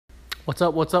What's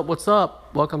up? What's up? What's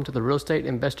up? Welcome to the Real Estate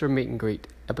Investor Meet and Greet,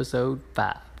 episode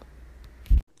 5.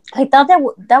 I thought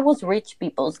that was rich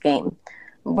people's game.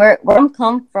 Where I'm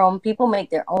come from, people make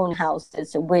their own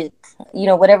houses with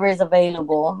whatever is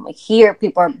available. Like here,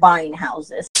 people are buying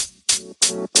houses.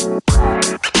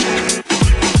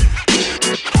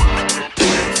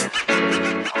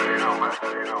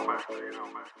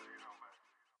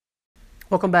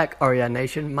 Welcome back, REI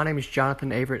Nation. My name is Jonathan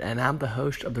Averett, and I'm the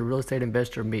host of the Real Estate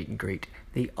Investor Meet and Greet,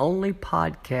 the only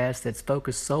podcast that's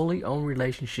focused solely on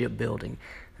relationship building.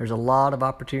 There's a lot of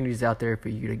opportunities out there for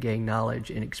you to gain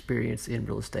knowledge and experience in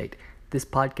real estate. This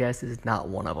podcast is not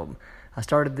one of them. I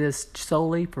started this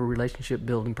solely for relationship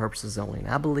building purposes only, and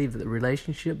I believe that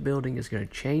relationship building is going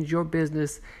to change your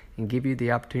business and give you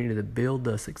the opportunity to build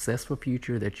the successful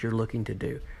future that you're looking to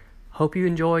do. Hope you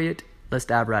enjoy it. Let's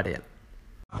dive right in.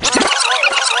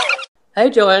 Hey,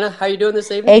 Joanna, how you doing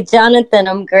this evening? Hey, Jonathan,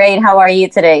 I'm great. How are you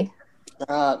today?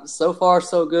 So far,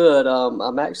 so good.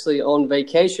 I'm actually on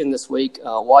vacation this week,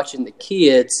 watching the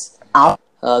kids.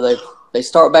 They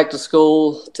start back to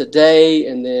school today,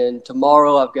 and then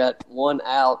tomorrow I've got one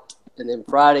out, and then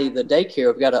Friday the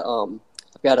daycare. I've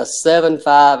got a 7,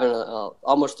 5, and a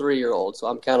almost 3-year-old. So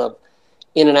I'm kind of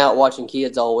in and out watching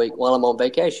kids all week while I'm on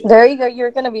vacation. There you go.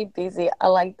 You're gonna be busy. I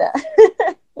like that.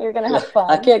 You're gonna have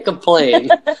fun. I can't complain.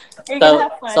 You're gonna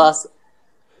have fun.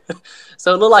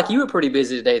 So it looked like you were pretty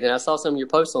busy today. Then I saw some of your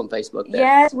posts on Facebook there.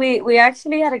 Yes, we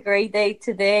actually had a great day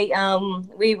today.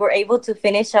 We were able to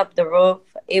finish up the roof.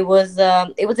 It was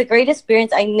a great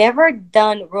experience. I never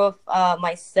done roof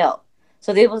myself,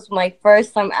 so this was my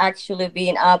first time actually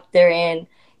being up there and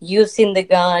using the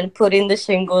gun, putting the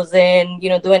shingles in,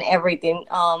 doing everything.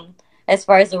 As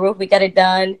far as the roof, we got it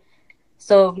done.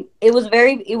 So it was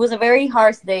a very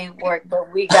harsh day of work,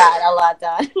 but we got a lot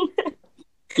done.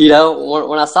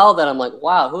 When I saw that, I'm like,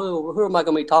 wow, who am I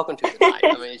going to be talking to tonight?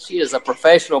 I mean, she is a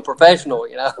professional,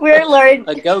 We're learning.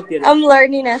 A go-getter. I'm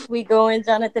learning as we go, and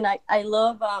Jonathan, I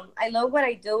love what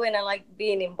I do, and I like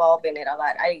being involved in it a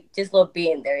lot. I just love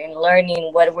being there and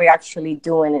learning what we're actually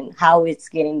doing and how it's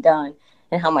getting done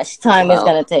and how much time it's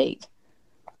going to take.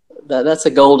 That's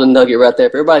a golden nugget right there.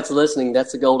 If everybody's listening,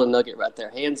 that's a golden nugget right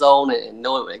there. Hands-on and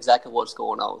knowing exactly what's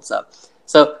going on. So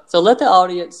let the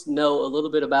audience know a little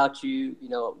bit about you,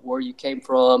 where you came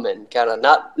from, and kind of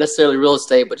not necessarily real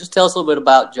estate, but just tell us a little bit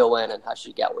about Joanna and how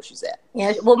she got where she's at.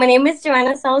 Yeah, well, my name is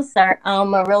Joanna Salazar.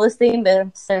 I'm a real estate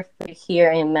investor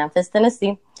here in Memphis,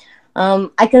 Tennessee.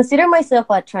 I consider myself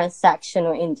a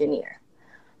transactional engineer.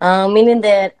 Meaning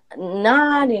that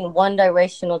not in one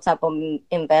directional type of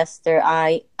investor.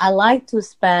 I like to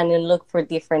span and look for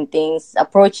different things,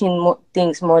 approaching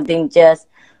things more than just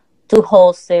to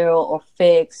wholesale or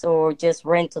fix or just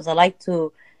rentals. I like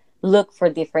to look for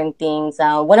different things.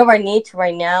 One of our niche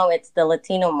right now, it's the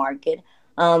Latino market.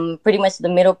 Pretty much the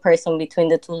middle person between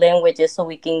the two languages, so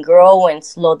we can grow and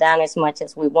slow down as much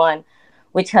as we want,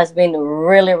 which has been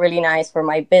really, really nice for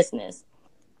my business.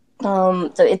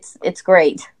 So it's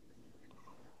great.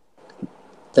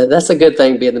 That's a good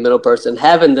thing, being the middle person,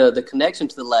 having the connection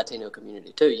to the Latino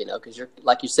community too, because you're,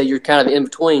 like you say, you're kind of in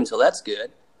between, so that's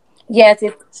good. Yes,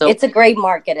 it's a great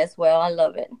market as well. I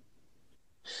love it.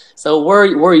 So where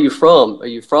are you from? Are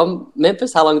you from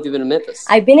Memphis? How long have you been in Memphis?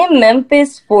 I've been in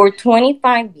Memphis for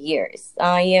 25 years.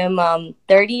 I am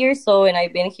 30 years old, and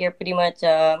I've been here pretty much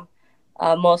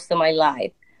most of my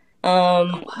life.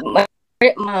 My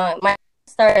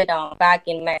started back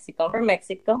in Mexico.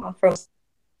 I'm from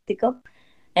Mexico.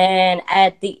 And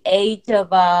at the age of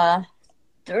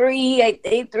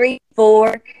 3,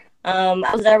 4,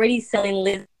 I was already selling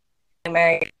lists in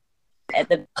America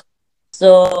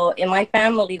so in my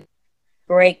family,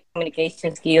 great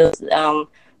communication skills.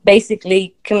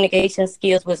 Basically, communication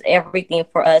skills was everything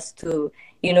for us to,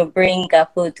 bring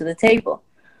food to the table.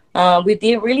 We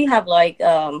did really have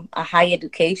a high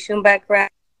education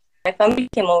background. My family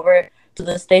came over to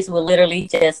the States with literally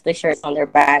just the shirts on their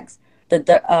backs.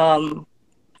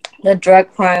 The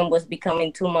drug crime was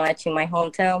becoming too much in my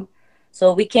hometown.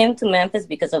 So we came to Memphis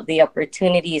because of the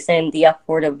opportunities and the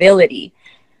affordability.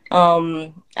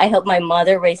 I helped my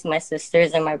mother raise my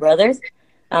sisters and my brothers.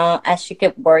 As she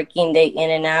kept working day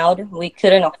in and out, we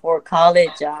couldn't afford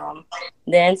college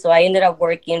then. So I ended up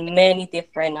working many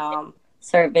different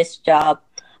service jobs.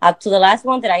 Up to the last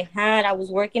one that I had, I was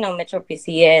working on Metro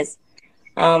PCS.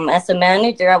 As a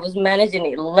manager, I was managing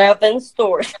 11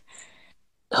 stores.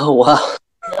 Oh, wow.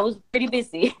 I was pretty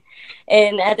busy.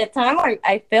 And at the time,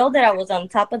 I felt that I was on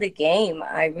top of the game.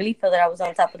 I really felt that I was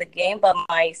on top of the game, but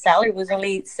my salary was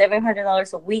only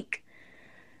 $700 a week.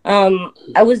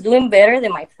 I was doing better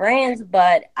than my friends,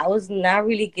 but I was not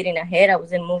really getting ahead. I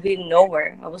wasn't moving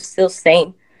nowhere. I was still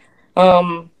same.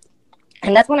 Um,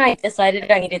 and that's when I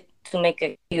decided I needed to make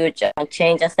a huge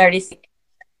change. I started seeing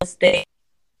real estate,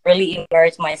 really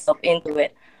immerse myself into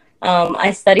it.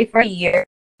 I studied for a year,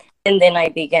 and then I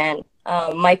began.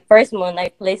 My first month, I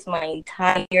placed my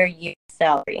entire year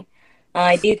salary.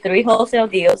 I did three wholesale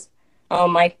deals.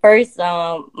 My first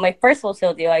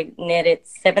wholesale deal, I netted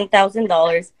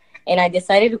 $7,000, and I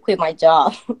decided to quit my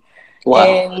job. Wow.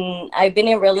 And I've been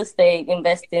in real estate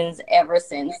investing ever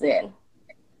since then.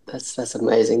 That's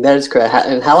amazing. That is great.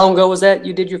 And how long ago was that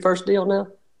you did your first deal now?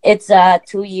 It's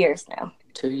 2 years now.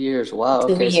 2 years. Wow.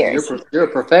 Two Okay. So years. you're a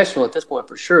professional at this point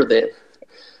for sure then.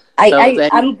 I, So I then,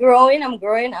 I'm growing.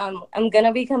 I'm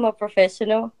gonna become a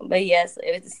professional. But yes,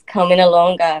 it's coming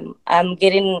along. I'm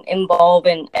getting involved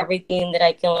in everything that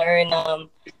I can learn. that,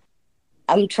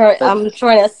 I'm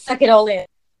trying to suck it all in.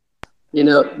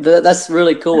 that's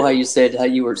really cool how you said how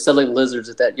you were selling lizards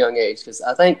at that young age. Because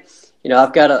I think,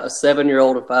 I've got a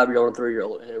 7-year-old, a 5-year-old, and a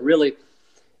 3-year-old.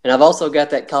 And I've also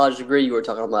got that college degree you were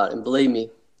talking about. And believe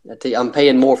me, I tell you, I'm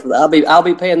paying more for that. I'll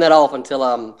be paying that off until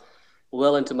I'm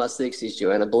well into my 60s,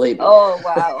 Joanna. Believe me. Oh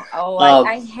wow. Oh, Um,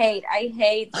 I hate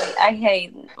it.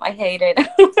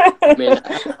 I mean,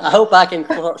 I hope I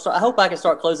can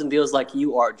start closing deals like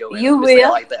you are, Joanna. You Let me say it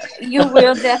will. like that. You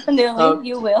will definitely. um,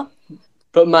 You will.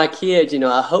 but my kids,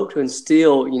 I hope to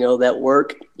instill, that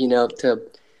work,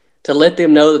 to let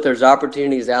them know that there's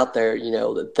opportunities out there,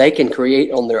 that they can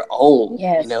create on their own.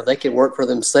 Yes. They can work for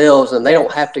themselves, and they don't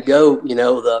Yes. have to go,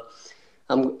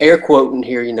 I'm air quoting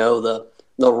here,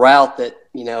 the route that,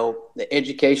 the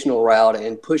educational route,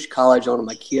 and push college onto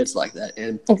my kids like that.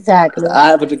 And because Exactly. I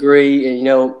have a degree,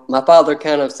 and, my father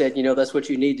kind of said, that's what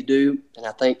you need to do. And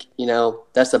I think,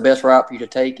 that's the best route for you to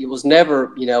take. It was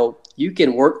never, you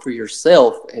can work for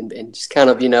yourself and just kind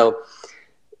of,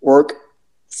 work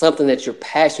something that you're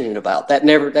passionate about.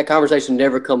 That conversation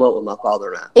never come up with my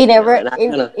father and I, It never and I it,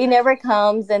 kind of, it never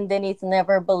comes, and then it's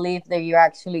never believed that you're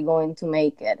actually going to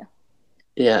make it.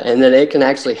 yeah, and that it can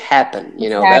actually happen.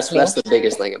 That's Exactly. the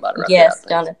biggest thing about it right there, I Yes, think.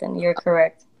 Jonathan, you're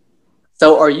correct.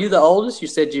 So, are you the oldest? You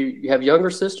said you have younger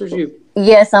sisters.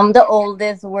 Yes, I'm the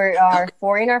oldest. We are Okay.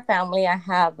 four in our family. I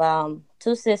have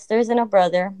two sisters and a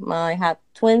brother. I have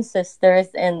twin sisters,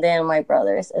 and then my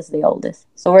brothers is the oldest.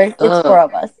 So it's Uh, four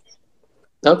of us.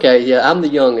 okay, yeah, I'm the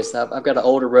youngest. I've got an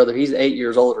older brother. He's 8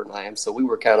 years older than I am, so we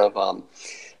were kind of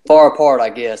far apart, I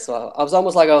guess. So I was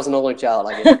almost like I was an only child,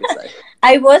 I guess you could say.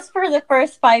 I was for the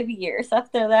first 5 years.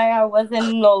 After that, I wasn't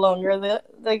no longer the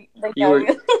You were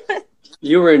youngest.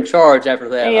 you were in charge after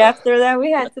that, And huh? after that,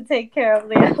 we had to take care of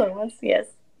the other ones. Yes.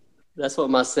 That's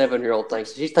what my 7-year-old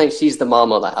thinks. She thinks she's the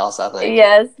mama of the house, I think.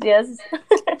 Yes. Yes.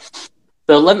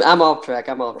 So I'm off track.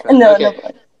 I'm off track. No. No.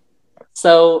 Okay.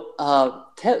 So,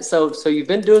 so you've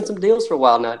been doing some deals for a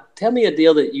while now. Tell me a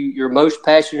deal that you're most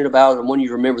passionate about and one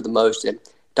you remember the most. And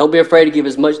don't be afraid to give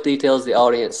as much detail as the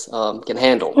audience can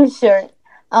handle. Sure.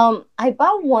 I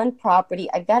bought one property.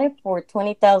 I got it for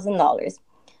 $20,000.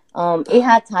 It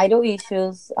had title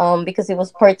issues because it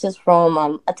was purchased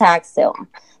from a tax sale.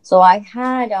 So I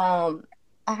had a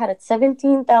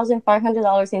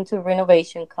 $17,500 into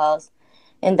renovation costs,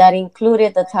 and that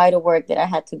included the title work that I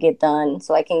had to get done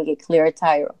so I can get clear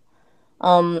title.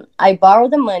 I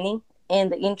borrowed the money, and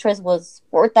the interest was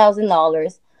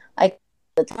 $4,000. I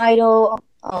the title.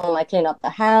 I cleaned up the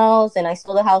house, and I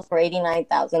sold the house for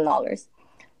 $89,000.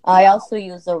 I Wow. also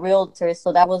used a realtor,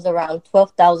 so that was around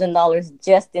 $12,000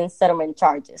 just in settlement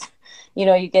charges. You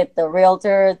get the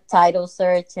realtor, title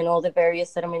search, and all the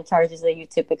various settlement charges that you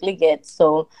typically get.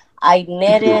 So I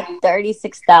netted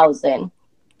 36,000.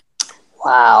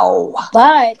 Wow.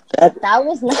 But That, that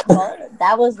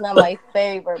was not my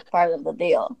favorite part of the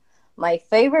deal. My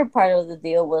favorite part of the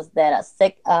deal was that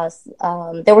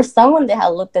there was someone that had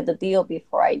looked at the deal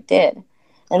before I did,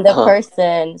 and the huh.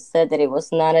 person said that it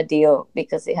was not a deal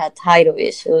because it had title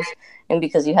issues and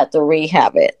because you had to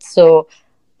rehab it. So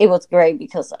it was great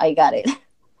because I got it.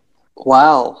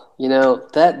 Wow.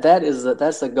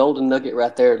 That's a golden nugget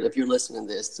right there if you're listening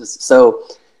to this. So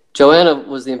Joanna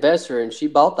was the investor and she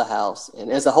bought the house.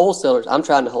 And as a wholesaler, I'm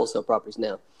trying to wholesale properties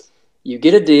now. You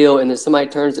get a deal and then somebody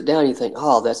turns it down. You think,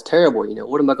 oh, that's terrible.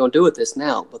 What am I going to do with this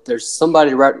now? But there's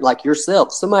somebody right like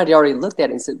yourself. Somebody already looked at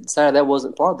it and decided that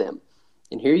wasn't for them.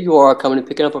 And here you are coming and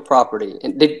picking up a property.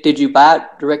 And did you buy it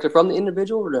directly from the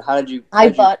individual, or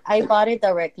I bought it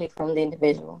directly from the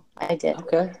individual. I did.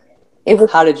 Okay. It was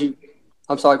How did you?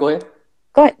 I'm sorry. Go ahead.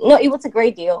 Go ahead. No, it was a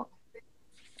great deal.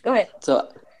 Go ahead. So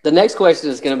the next question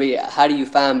is going to be, how do you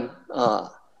find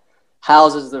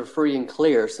houses that are free and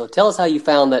clear? So tell us how you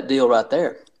found that deal right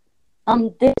there.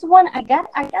 This one I got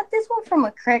this one from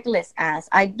a Craigslist ads.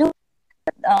 I do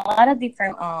a lot of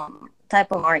different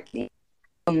type of marketing.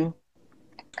 Um,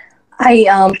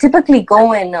 I typically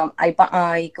go and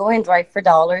I go and drive for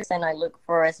dollars, and I look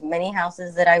for as many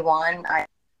houses that I want. I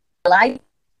like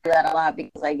that a lot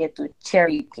because I get to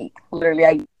cherry pick. Literally,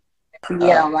 I see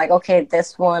it. I'm like, okay,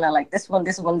 this one. I like this one,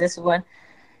 this one, this one,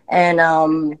 and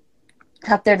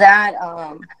after that,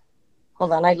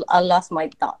 hold on, I lost my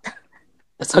thought.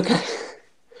 That's okay.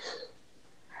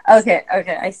 Okay,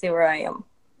 I see where I am.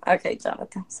 Okay,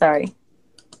 Jonathan, sorry.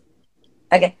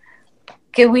 Okay,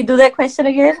 can we do that question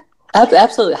again?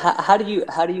 Absolutely. How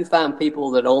do you find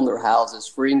people that own their houses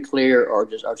free and clear, or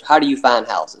how do you find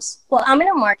houses? Well, I'm in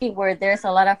a market where there's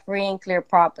a lot of free and clear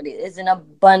property. It's in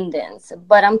abundance,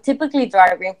 but I'm typically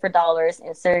driving for dollars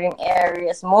in certain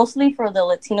areas, mostly for the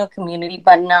Latino community,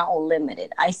 but not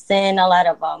limited. I send a lot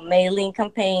of mailing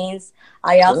campaigns.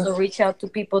 I Good. also reach out to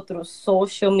people through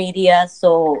social media.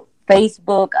 So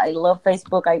Facebook, I love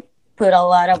Facebook. I put a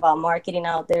lot of marketing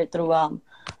out there through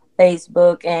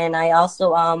Facebook, and I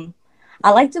also I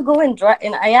like to go and drive,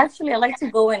 and I like to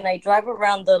go and I drive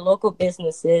around the local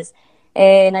businesses,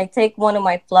 and I take one of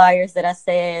my flyers that I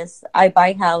says I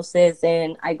buy houses,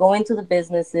 and I go into the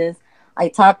businesses. I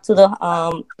talk to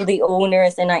the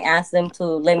owners, and I ask them to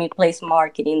let me place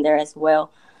marketing there as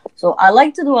well. So I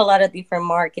like to do a lot of different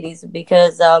marketings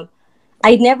because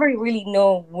I never really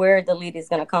know where the lead is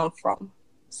gonna come from.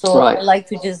 So I Right. like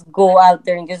to just go out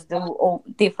there and just do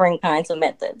different kinds of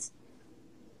methods.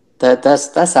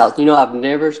 That's how, I've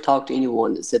never talked to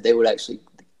anyone that said they would actually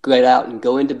get out and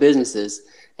go into businesses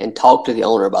and talk to the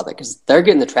owner about that, because they're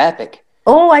getting the traffic.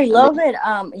 Oh, I I love mean,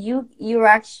 it. You're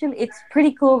actually, it's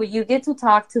pretty cool. You get to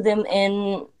talk to them,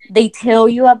 and they tell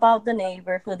you about the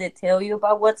neighborhood. They tell you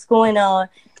about what's going on,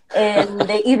 and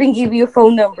they even give you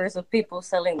phone numbers of people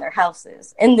selling their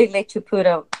houses, and they let you put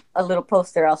a little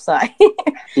poster outside.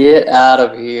 get out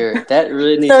of here. That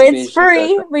really So needs to be it's in shirt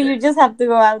free, right but there. you just have to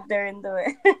go out there and do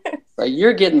it. Right,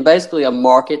 you're getting basically a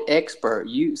market expert.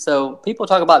 So people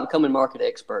talk about becoming market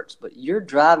experts, but you're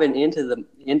driving into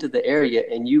the area,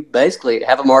 and you basically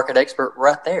have a market expert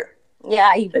right there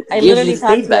Yeah, that I gives you literally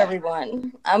talk to feedback.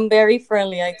 everyone. I'm very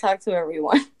friendly. I talk to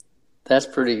everyone. That's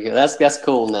pretty good. That's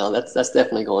cool. Now that's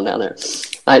definitely going down there.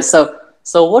 All right.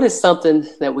 So what is something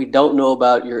that we don't know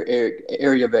about your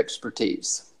area of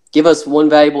expertise? Give us one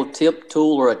valuable tip,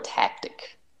 tool, or a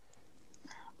tactic.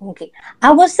 Okay.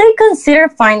 I would say consider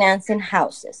financing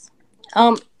houses.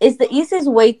 It's the easiest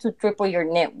way to triple your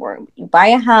net worth. You buy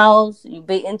a house, you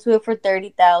pay into it for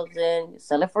 30,000, you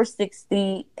sell it for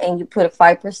 60, and you put a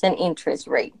 5% interest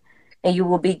rate. And you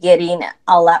will be getting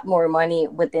a lot more money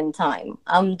within time.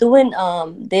 I'm doing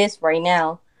this right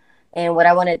now, and what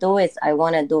I want to do is I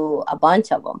want to do a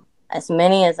bunch of them, as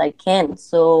many as I can.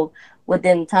 So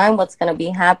within time, what's going to be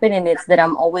happening is that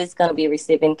I'm always going to be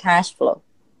receiving cash flow.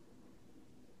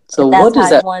 So That's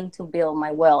how I want to build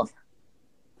my wealth.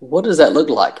 what does that look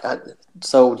like?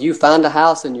 So you find a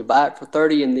house and you buy it for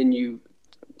 30, and then you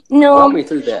walk No, me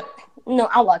through that. no,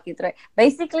 I'll walk you through it.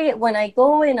 Basically, when I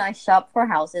go and I shop for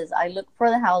houses, I look for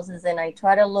the houses, and I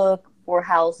try to look for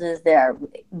houses that are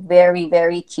very,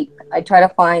 very cheap. I try to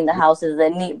find the houses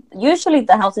that need, usually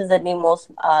the houses that need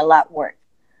most lot work.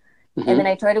 And then Hmm.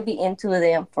 I try to be into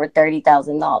them for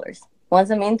 $30,000. Once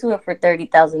I'm into it for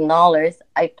 $30,000,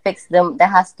 I fix them. That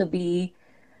has to be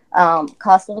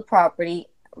cost of the property,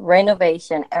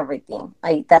 renovation, everything.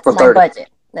 That's For my 30. budget.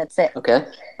 That's it. Okay.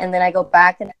 And then I go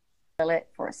back and sell it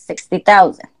for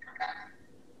 60,000.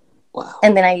 Wow.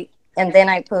 And then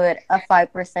I put a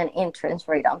 5% interest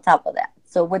rate on top of that.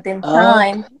 So within Okay.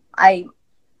 time,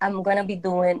 I'm gonna be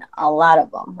doing a lot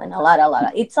of them, and a lot.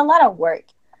 It's a lot of work,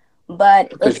 but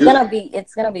Because it's you're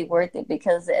gonna be worth it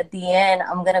because at the end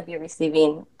I'm gonna be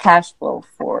receiving cash flow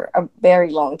for a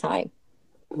very long time.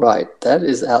 right. That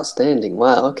is outstanding.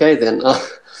 Wow. Okay then.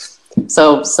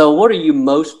 So what are you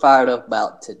most fired up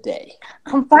about today?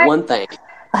 I'm fired. One thing.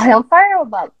 I'm fired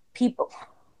about people.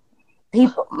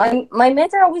 People. My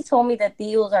mentor always told me that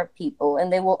deals are people,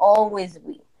 and they will always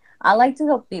be. I like to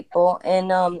help people, and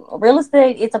real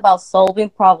estate. It's about solving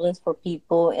problems for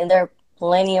people, and there are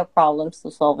plenty of problems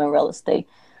to solve in real estate.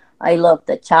 I love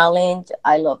the challenge.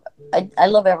 I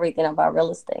love everything about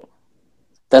real estate.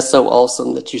 That's so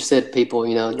awesome that you said people.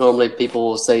 Normally people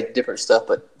will say different stuff,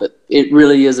 but it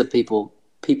really is a people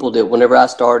deal. Whenever I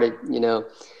started,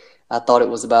 I thought it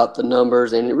was about the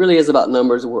numbers, and it really is about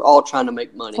numbers. We're all trying to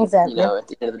make money, Exactly. at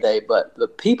the end of the day. But the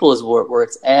people is where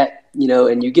it's at,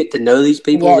 and you get to know these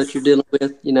people that you're Yes. dealing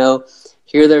with,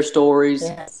 hear their stories,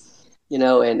 Yes.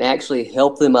 and actually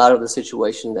help them out of the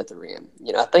situation that they're in.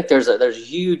 I think there's a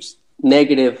huge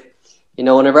negative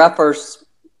whenever I first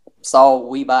saw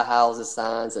We Buy Houses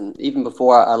signs, and even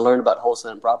before I learned about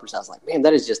wholesaling properties, I was like, man,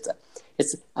 that is just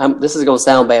this is going to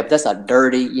sound bad, but that's a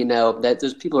dirty, that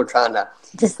those people are trying to,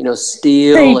 Just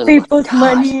steal and people's gosh.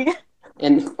 money.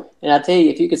 And I tell you,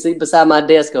 if you can see beside my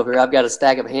desk over here, I've got a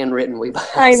stack of handwritten We Buy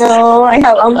Houses. I know. I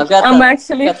have.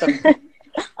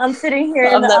 I'm sitting here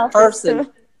in I'm the that office person.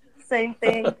 too. Same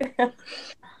thing.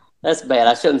 That's bad.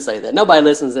 I shouldn't say that. Nobody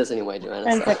listens to this anyway, Joanna.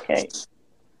 That's okay.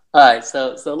 All right,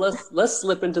 so let's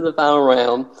slip into the final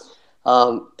round,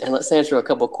 and let's answer a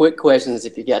couple quick questions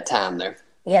if you got time there.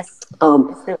 Yes.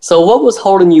 So what was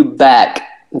holding you back?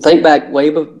 And think back way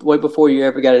before you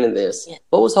ever got into this. Yeah.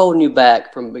 What was holding you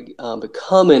back from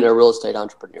becoming a real estate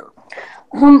entrepreneur?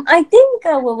 I think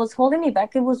what was holding me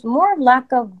back, it was more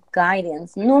lack of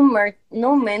guidance, no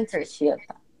mentorship.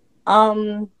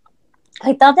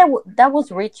 I thought that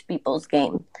was rich people's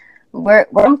game. Where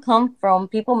I'm come from,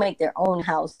 people make their own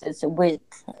houses with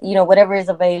whatever is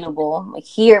available. Like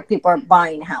here, people are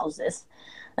buying houses.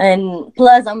 And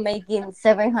plus, I'm making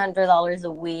 $700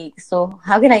 a week. So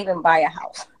how can I even buy a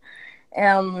house?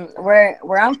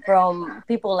 Where I'm from,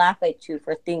 people laugh at you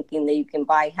for thinking that you can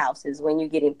buy houses when you're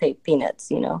getting paid peanuts.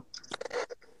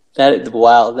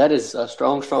 Wow, that is a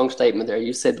strong statement there.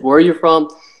 You said where you're from,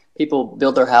 people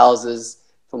build their houses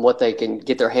from what they can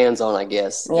get their hands on, I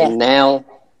guess. Yes. And now,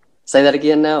 say that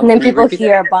again now. And then people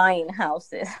here are buying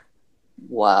houses.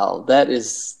 Wow,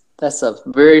 that's a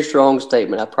very strong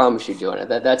statement. I promise you, Joanna.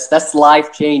 That's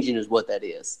life changing, is what that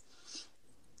is.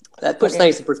 That puts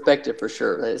things in perspective for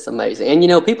sure. It's amazing.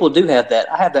 And people do have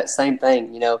that. I have that same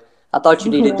thing. I thought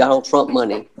you needed Donald Trump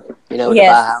money, to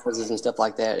buy houses and stuff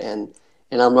like that. And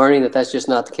I'm learning that that's just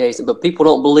not the case. But people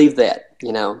don't believe that,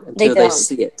 until they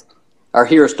see it or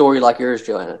hear a story like yours,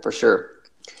 Joanna, for sure.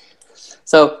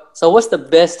 So what's the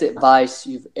best advice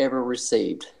you've ever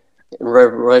received in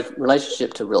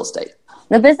relationship to real estate?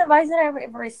 The best advice that I've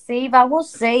ever received, I will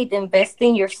say, invest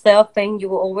in yourself, and you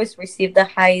will always receive the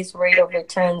highest rate of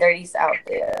return there is out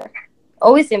there.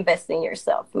 Always invest in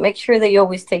yourself. Make sure that you're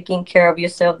always taking care of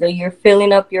yourself, that you're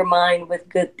filling up your mind with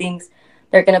good things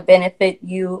that are going to benefit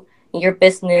you in your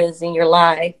business, in your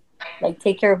life. Like,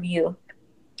 take care of you.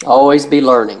 Always be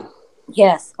learning.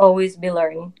 Yes, always be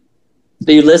learning.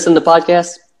 Do you listen to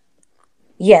podcasts?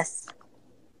 Yes.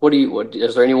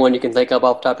 Is there anyone you can think of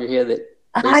off the top of your head that?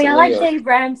 I like Dave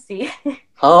Ramsey.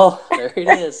 Oh, there it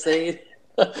is. See,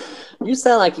 you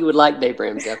sound like you would like Dave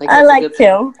Ramsey. I like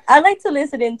him. I like to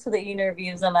listen into the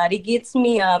interviews a lot. It gives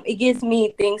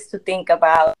me things to think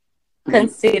about,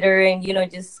 considering.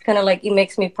 Just kind of like it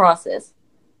makes me process.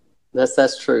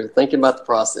 That's true. Thinking about the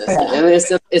process,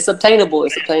 and it's obtainable.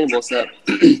 It's obtainable. So,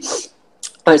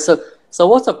 all right. So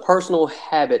what's a personal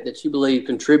habit that you believe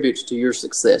contributes to your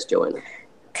success, Joanna?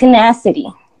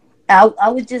 Tenacity. I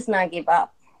would just not give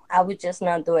up. I would just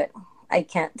not do it. I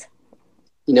can't.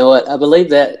 You know what? I believe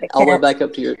that. All the way back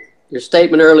up to your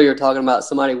statement earlier, talking about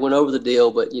somebody went over the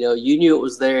deal, but you knew it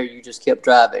was there. You just kept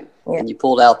driving, and you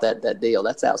pulled out that deal.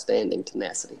 That's outstanding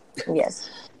tenacity. Yes.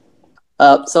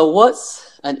 So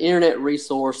what's an internet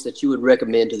resource that you would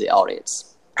recommend to the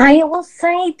audience? I will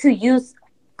say to use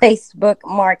Facebook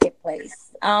Marketplace.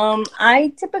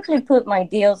 I typically put my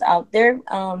deals out there.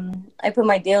 I put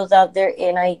my deals out there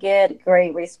and I get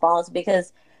great response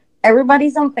because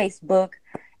everybody's on Facebook.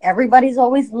 Everybody's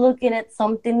always looking at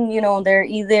something, they're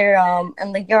either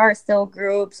in the yard sale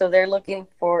group, so they're looking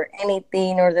for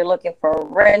anything, or they're looking for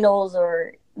rentals,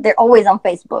 or they're always on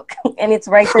Facebook and it's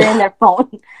right there in their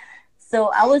phone.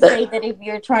 So I would say that if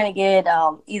you're trying to get,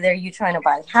 either you're trying to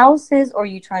buy houses or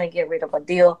you're trying to get rid of a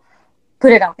deal,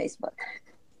 put it on Facebook.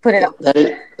 Put it up.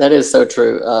 That is so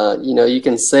true. You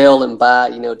can sell and buy,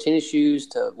 tennis shoes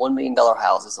to $1 million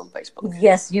houses on Facebook.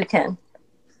 Yes, you can.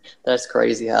 That's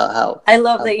crazy how I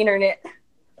love the internet.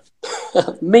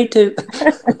 Me too.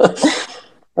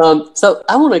 So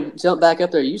I want to jump back up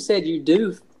there. You said you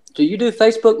do you do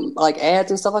Facebook like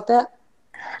ads and stuff like that?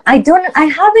 I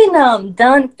haven't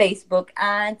done Facebook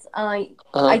ads.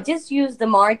 I just use the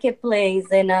marketplace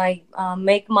and I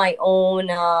make my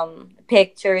own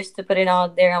pictures to put it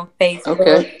out there on Facebook.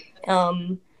 Okay.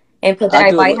 And put that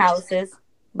I buy houses.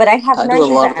 But I have not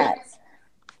used the ads.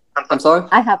 I'm sorry?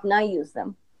 I have not used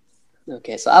them.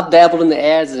 Okay, so I've dabbled in the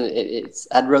ads, and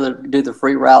I'd rather do the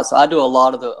free route. So I do a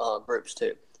lot of the groups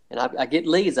too, and I get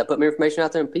leads. I put my information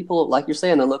out there, and people, like you're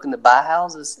saying, they're looking to buy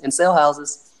houses and sell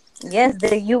houses. Yes,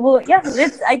 you will. Yeah,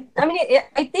 I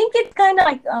think it's kind of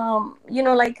like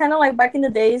like back in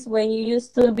the days when you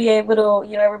used to be able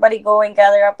to, everybody go and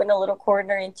gather up in a little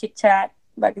corner and chit chat.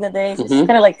 Back in the days, It's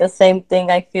kind of like the same thing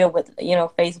I feel with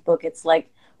Facebook. It's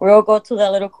like we all go to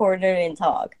that little corner and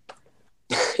talk.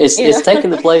 It's taking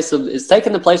the place of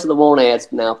the want ads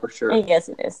now for sure. Yes,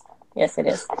 it is. Yes, it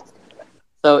is.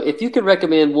 So, if you could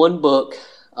recommend one book,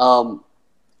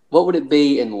 what would it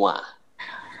be and why?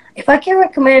 If I can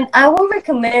recommend, I will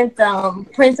recommend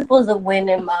Principles of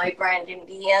Winning by Brandon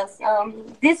Diaz.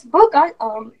 This book,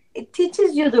 it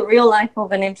teaches you the real life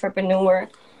of an entrepreneur,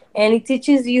 and it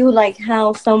teaches you like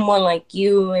how someone like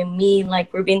you and me,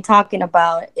 like we've been talking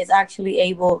about, is actually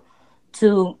able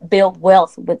to build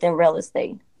wealth within real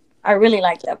estate. I really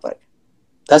like that book.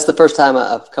 That's the first time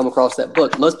I've come across that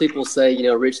book. Most people say,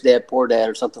 Rich Dad, Poor Dad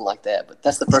or something like that. But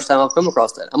that's the first time I've come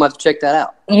across that. I'm going to have to check that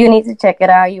out. You need to check it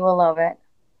out. You will love it.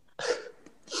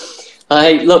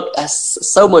 Hey, look, I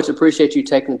so much appreciate you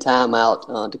taking the time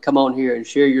out to come on here and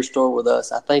share your story with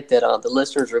us. I think that the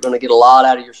listeners are going to get a lot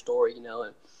out of your story,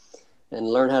 and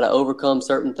learn how to overcome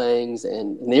certain things.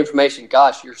 And the information,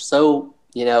 gosh, you're so,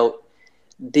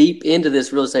 deep into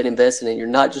this real estate investing, and you're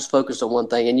not just focused on one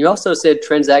thing. And you also said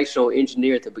transactional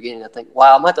engineer at the beginning. I think,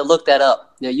 wow, I'm going to have to look that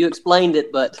up. You explained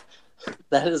it, but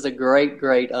that is a great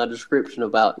description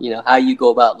about, how you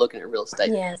go about looking at real estate.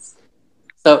 Yes.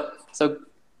 So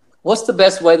what's the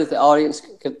best way that the audience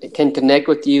can connect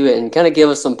with you and kind of give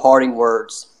us some parting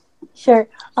words? Sure.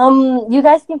 You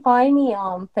guys can find me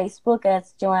on Facebook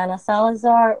as Joanna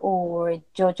Salazar or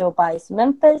Jojo Buys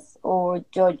Memphis or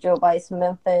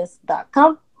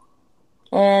JojoBuysMemphis.com.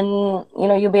 And,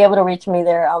 you'll be able to reach me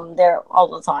there. I'm there all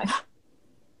the time.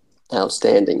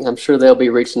 Outstanding. I'm sure they'll be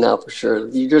reaching out for sure.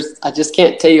 I just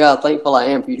can't tell you how thankful I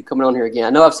am for you to coming on here again. I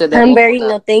know I've said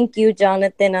that. Thank you,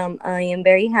 Jonathan. I am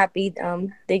very happy that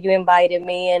you invited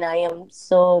me, and I am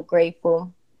so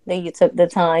grateful that you took the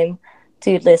time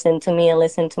to listen to me and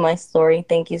listen to my story.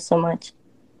 Thank you so much.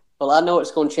 Well, I know it's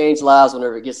going to change lives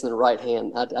whenever it gets in the right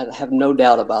hand. I have no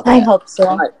doubt about that. I hope so.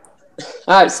 All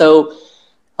right. So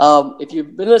if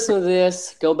you've been listening to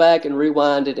this, go back and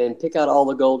rewind it and pick out all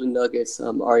the golden nuggets,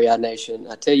 REI Nation.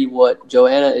 I tell you what,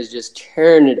 Joanna is just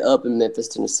tearing it up in Memphis,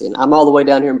 Tennessee. And I'm all the way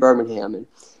down here in Birmingham. And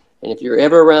if you're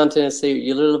ever around Tennessee, or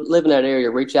you live in that area,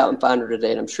 reach out and find her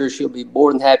today. And I'm sure she'll be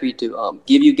more than happy to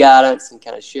give you guidance and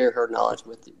kind of share her knowledge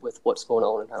with what's going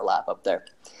on in her life up there.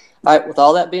 All right, with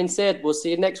all that being said, we'll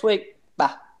see you next week.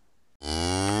 Bye.